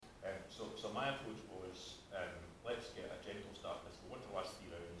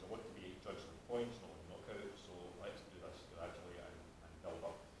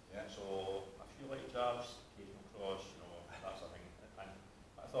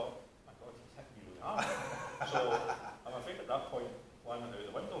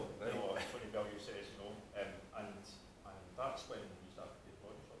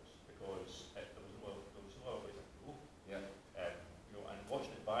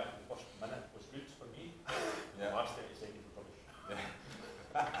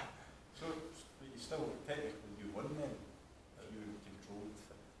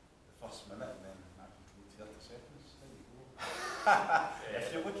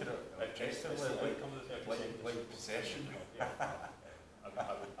Effectively, like possession. I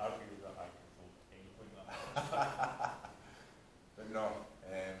would argue that I controlled any point that. But no,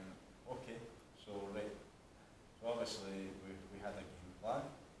 okay, so right, so obviously we had a game plan,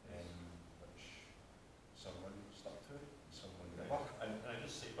 which someone stuck to, someone never. And I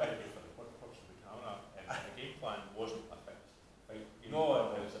just say, by the way, for the purpose of the camera, the game plan wasn't a fixed fight.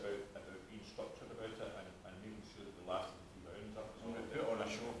 No, it was about being structured about it and making sure that the last of the 3 rounds up was put on a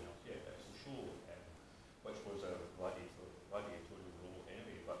show. Yeah, it's a show, which was a gladiatorial role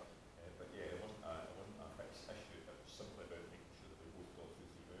anyway. But yeah, it wasn't a fixed issue. It was simply about making sure that we both got through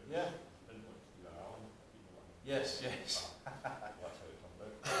 3 rounds. Yeah. We didn't want to do an Allen, you know what I mean? Yes. That's how it turned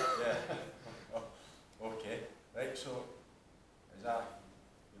out. Yeah. Okay. Right. So is that,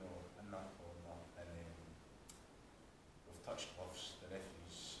 in that corner, and we've touched gloves. The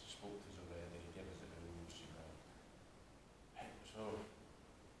referees spoke to us already. Gave us the rules. So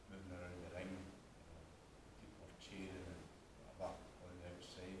moving around the ring, people are cheering and whatever on the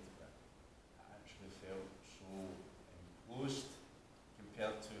outside, but I actually felt so enclosed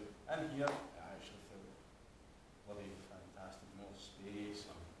compared to in here. I actually felt bloody fantastic, more space.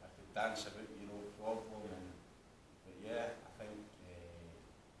 I could dance about, no problem. But yeah, I think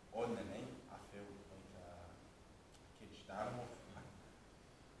on the night I felt like a caged animal.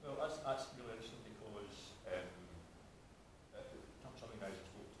 Well, that's really interesting because some of the guys I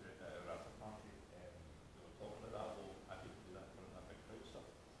spoke to at a after party, they were talking about that whole happy to do that in front of that big crowd stuff.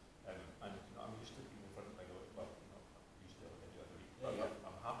 And I'm used to being in front of big audience, well, not used to it, I do it every week, but Yeah.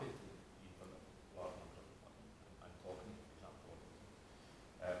 I'm happy to be in front of large numbers and talking, for example.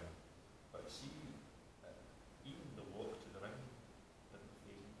 But see, even the walk to the ring didn't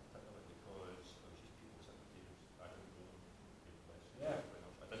faze me particularly because it was just people sitting at tables. I didn't know them from the place. Yeah.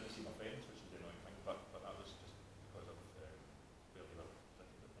 I didn't see my friends, which is the annoying thing, but that was just because of where they were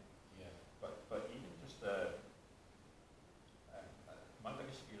sitting at the time. Yeah. But even just my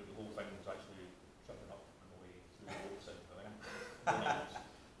biggest fear of the whole thing was actually tripping up on the way through the ropes into the ring.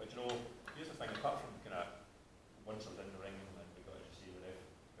 But here's the thing, apart from kind of once I was in the ring and we got, as you say, the ref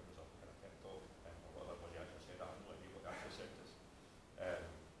give us a kind of pep talk, or whatever it was he actually said, I have no idea what he actually said to us.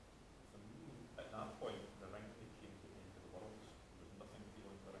 For me, at that point, the ring became the end of the world. There was nothing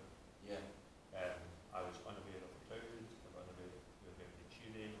beyond the ring. Yeah. I was unaware of the crowd, I was unaware of whether they were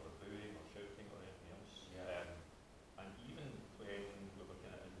cheering or booing or shouting or anything else. Yeah. And even when we were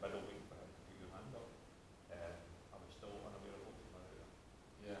kind of in the middle waiting for him to put your hand up, I was still unaware of what was going on.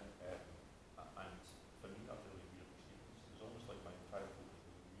 Yeah. And for me, that was a really weird experience. It was almost like my entire focus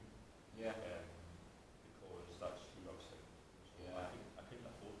was on you. Yeah. Because that's who I was thinking. So Yeah. I couldn't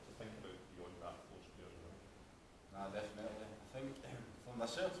afford to think about beyond that 4 squares around. No, definitely. I think for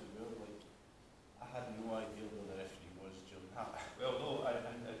myself as well, I had no idea where the referee was during that. Well, no,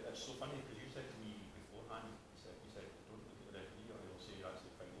 and it's so funny because you said to me beforehand, you said don't look at the referee or he'll say you're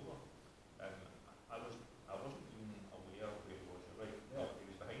actually fight over. I wasn't even aware of where he was. You're right. Yeah. He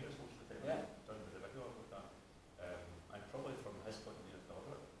was behind us most of the time. Yeah. Done with the video with that. And probably from his point of view, it's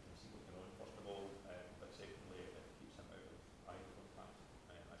deliberate. You can see what's going on first of all, but secondly, it keeps him out of eye contact,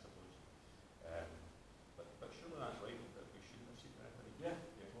 I suppose. But surely that's right that we shouldn't have seen the referee. Yeah.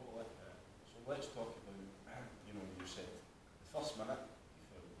 Totally. So let's talk about, you said the first minute you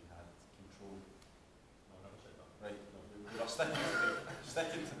felt you had control. No, I never said that. Right. No, we were sticking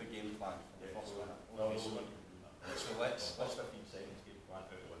to the game plan for the first minute. No, Okay, we so, weren't even doing that. so let's 15 seconds game plan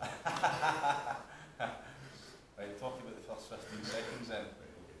out of one. right, talk about the first 15 seconds then.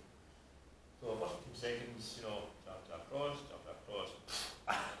 Right, okay. So the first 15 seconds, jab cross.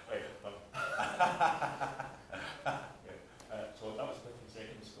 Right, done. Yeah. So that was 15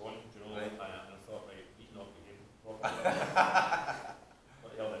 seconds gone, Right. and I thought, right, he's not behaving properly.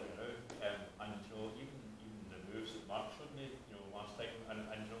 What the hell did I do now? And even the moves that Mark showed me, last time, and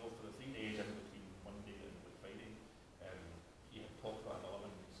for the 3 days in between Monday and Good Friday, he had talked about an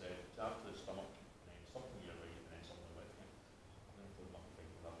element and he said, jab to the stomach, and then something to your right, and then something to the left. I'm going to put him up and think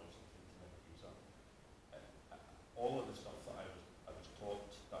that was something to make use of. All of the stuff that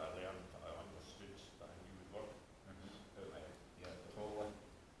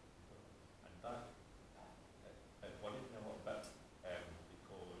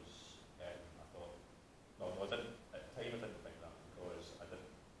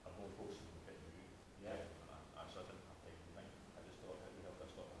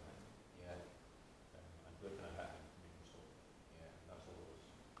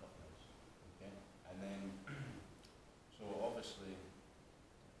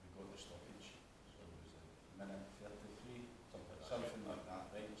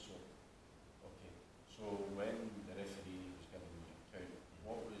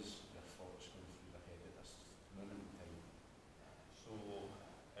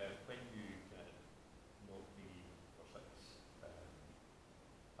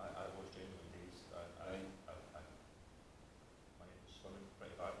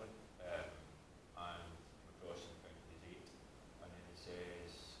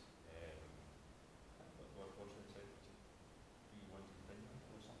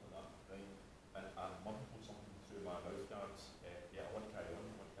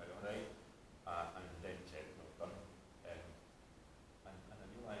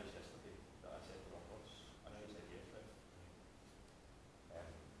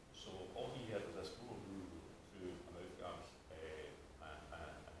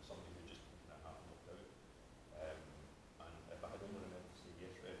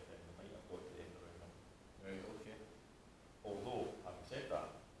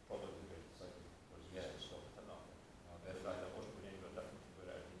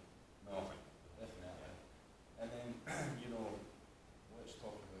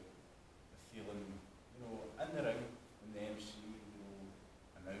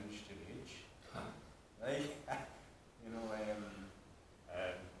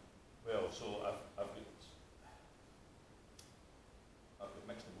so I've got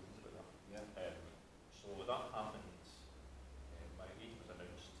mixed emotions about that. Yeah. So that happened. My age was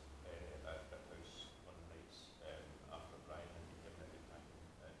announced at Bit House one of the nights after Brian had been given a good time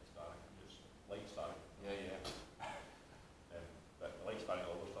starring. Just light starring. Yeah, yeah. But the light starring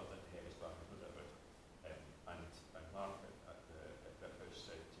always turns into heavy starring. No doubt about it. And Mark at Bit House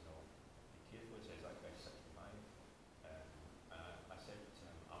said, you know, be careful. He says that guy's 65. I said to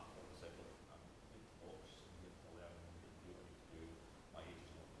him after, I said, look, I'm good to box and good to learn and good to do what I need to do. My age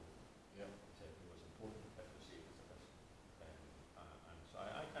is not important. Yeah. He said it was important if the sake is of this. And so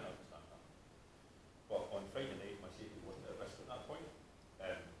I kind of understand that. But on Friday night, my safety wasn't at risk at that point.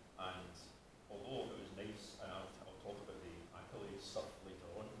 And although it was nice, and I'll talk about the accolades stuff later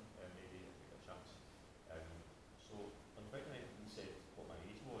on, maybe if we get a chance. So on Friday night, he said what my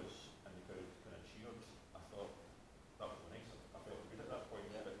age was, and the crowd kind of cheered. I thought that was nice. I felt good at that point,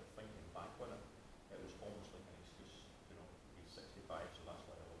 Yeah. but thinking back on it, it was almost like an excuse. You know, he's 65, so that's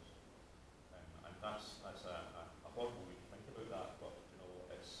why I was. And that's a horrible way to think about that, but you know,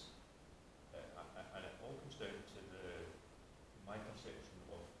 it's and it all comes down to my perception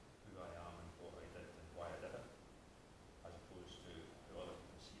of who I am and what I did and why I did it, as opposed to how other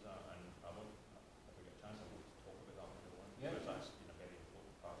people see that. And I want, if we get a chance, I want to talk about that later on, Yeah. because that's been a very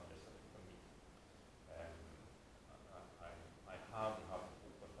important part of this for me. I hardly have to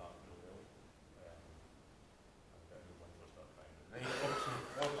cope with that real well. I'm going to move on for a start trying. Right,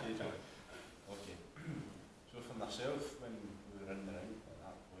 okay, John. Okay. So for myself, when we were in the ring at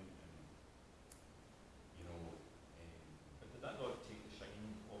that point, and you know, But did that not take the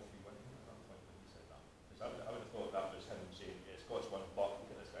shine off you winning at that point when you said that? Because I would have thought that was him saying, yeah, Scott's won, but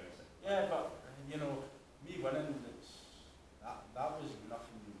look at this guy. yeah, but you know, me winning, that was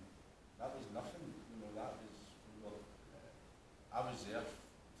nothing. That was nothing. You know, that was I was there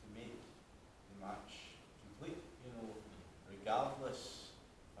to make the match complete. You know, regardless